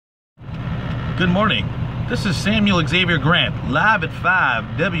Good morning. This is Samuel Xavier Grandt, live at 5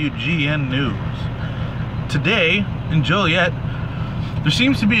 WGN News. Today, in Joliet, there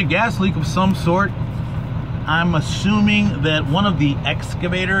seems to be a gas leak of some sort. I'm assuming that one of the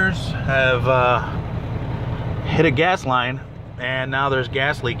excavators have hit a gas line, and now there's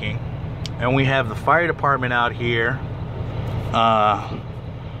gas leaking. And we have the fire department out here.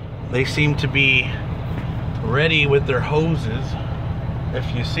 They seem to be ready with their hoses.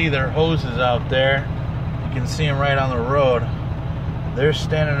 If you see their hoses out there, you can see them right on the road. They're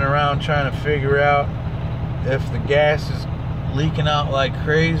standing around trying to figure out if the gas is leaking out like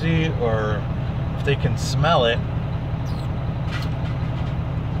crazy or if they can smell it.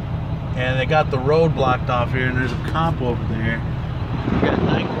 And they got the road blocked off here, and there's a cop over there. We got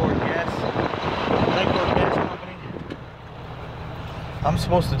Nicor Gas Company. I'm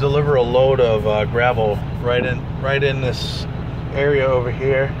supposed to deliver a load of gravel right in this area over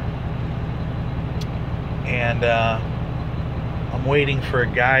here, and I'm waiting for a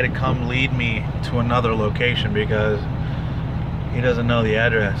guy to come lead me to another location because he doesn't know the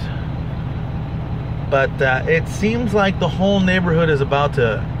address. But it seems like the whole neighborhood is about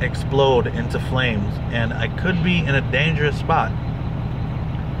to explode into flames, and I could be in a dangerous spot.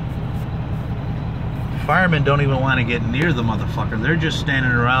 Firemen don't even want to get near the motherfucker. They're just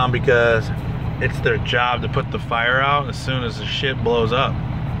standing around because it's their job to put the fire out as soon as the shit blows up.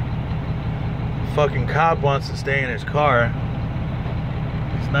 Fucking cop wants to stay in his car.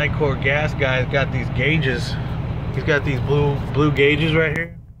 This Nicor gas guy's got these gauges. He's got these blue gauges right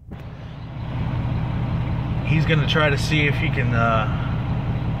here. He's gonna try to see if he can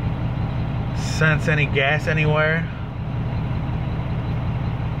sense any gas anywhere.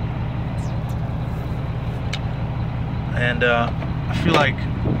 And I feel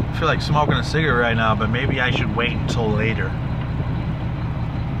like smoking a cigarette right now, but maybe I should wait until later,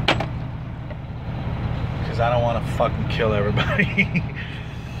 because I don't want to fucking kill everybody.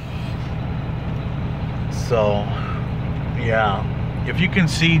 So yeah, if you can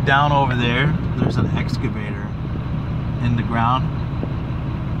see down over there, there's an excavator in the ground,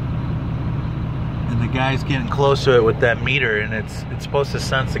 and the guy's getting close to it with that meter, and it's supposed to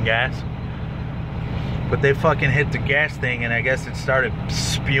sense the gas. But they fucking hit the gas thing, and I guess it started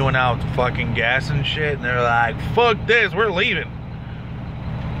spewing out fucking gas and shit, and they're like, fuck this, we're leaving.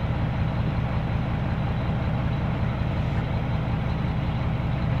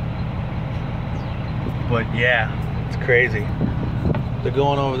 But yeah, it's crazy. They're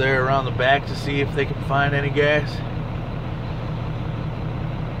going over there around the back to see if they can find any gas.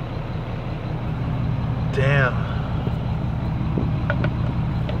 Damn.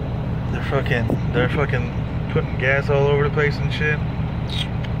 They're fucking putting gas all over the place and shit.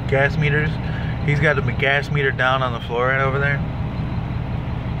 Gas meters. He's got the gas meter down on the floor right over there.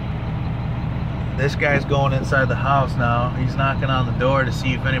 This guy's going inside the house now. He's knocking on the door to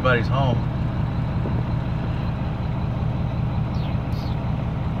see if anybody's home.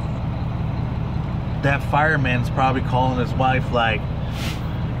 That fireman's probably calling his wife like,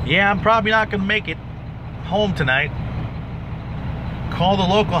 yeah, I'm probably not gonna make it home tonight. Call the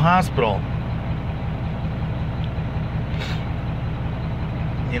local hospital.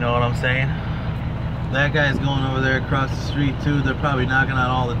 You know what I'm saying? That guy's going over there across the street too. They're probably knocking on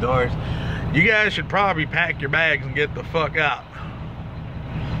all the doors. You guys should probably pack your bags and get the fuck out.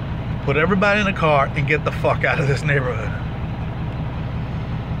 Put everybody in a car and get the fuck out of this neighborhood.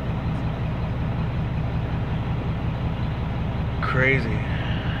 Crazy.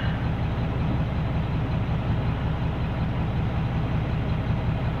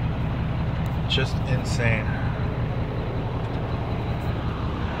 Just insane.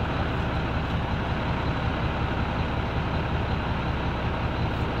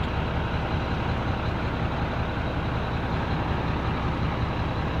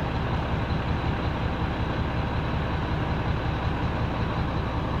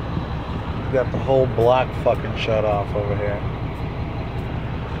 We got the whole block fucking shut off over here.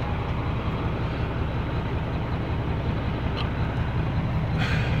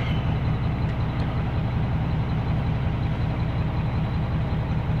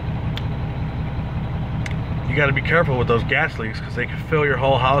 You got to be careful with those gas leaks, because they can fill your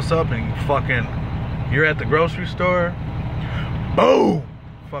whole house up, and you're at the grocery store, boom,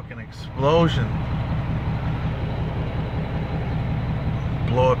 fucking explosion,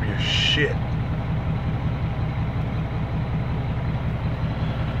 blow up your shit.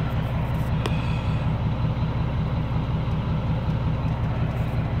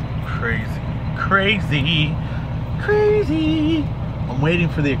 Crazy. I'm waiting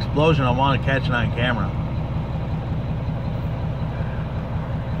for the explosion. I want to catch it on camera.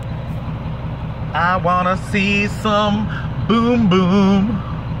 I wanna see some boom boom.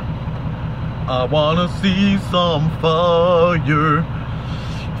 I wanna see some fire.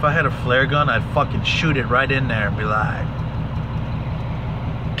 If I had a flare gun, I'd fucking shoot it right in there and be like,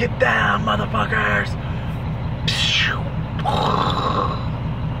 get down, motherfuckers.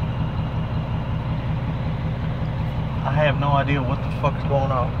 I have no idea what the fuck's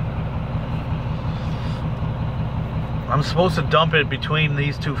going on. I'm supposed to dump it between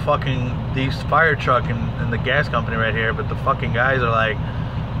these fire truck and the gas company right here, but the fucking guys are like,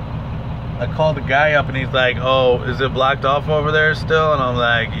 I called the guy up and he's like, oh, is it blocked off over there still? And I'm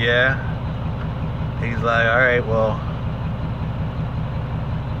like, yeah. He's like, alright, well,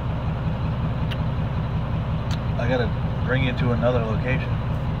 I gotta bring you to another location.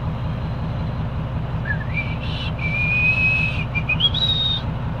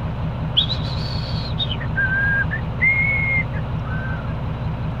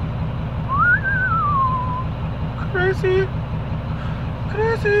 Crazy,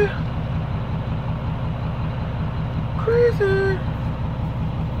 crazy, crazy.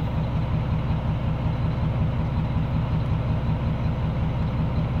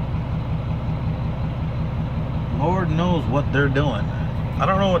 Lord knows what they're doing. I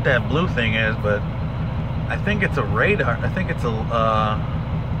don't know what that blue thing is, but I think it's a radar. I think it's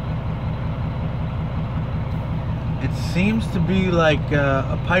it seems to be like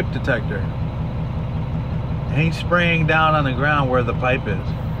a pipe detector. Ain't spraying down on the ground where the pipe is.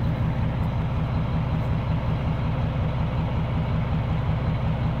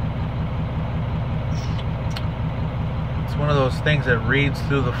 It's one of those things that reads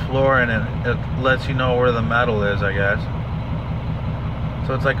through the floor and it lets you know where the metal is, I guess.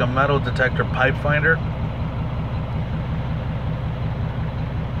 So it's like a metal detector pipe finder.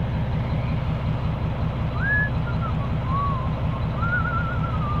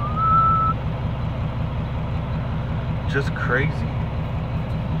 Just crazy.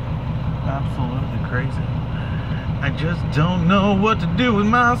 Absolutely crazy. I just don't know what to do with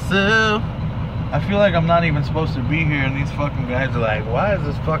myself. I feel like I'm not even supposed to be here and these fucking guys are like, why is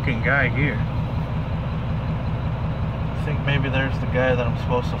this fucking guy here? I think maybe there's the guy that I'm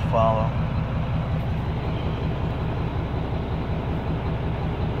supposed to follow.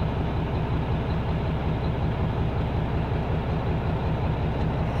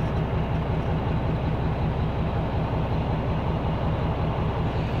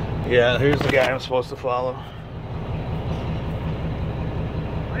 Yeah, here's the guy I'm supposed to follow. How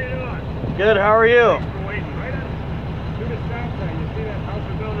you doing? Good, how are you? Thanks for waiting. Right on through the stop sign. You see that house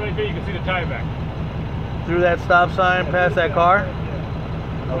we're building right there? You can see the tieback. Through that stop sign, past that car?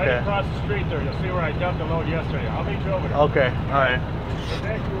 Yeah. Okay. Right across the street there. You'll see where I dumped the load yesterday. I'll meet you over there. Okay, alright.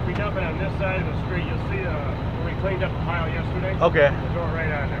 Next we'll be dumping on this side of the street. You'll see where we cleaned up the pile yesterday. Okay. We'll go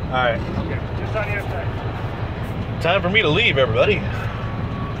right on there. Alright. Okay, just on the other side. Time for me to leave, everybody.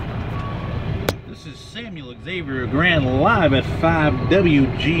 This is Samuel Xavier Grandt live at 5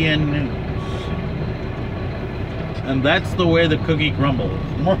 WGN News. And that's the way the cookie crumbles.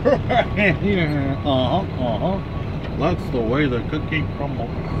 That's the way the cookie crumbles.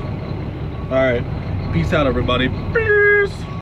 Alright. Peace out, everybody. Peace.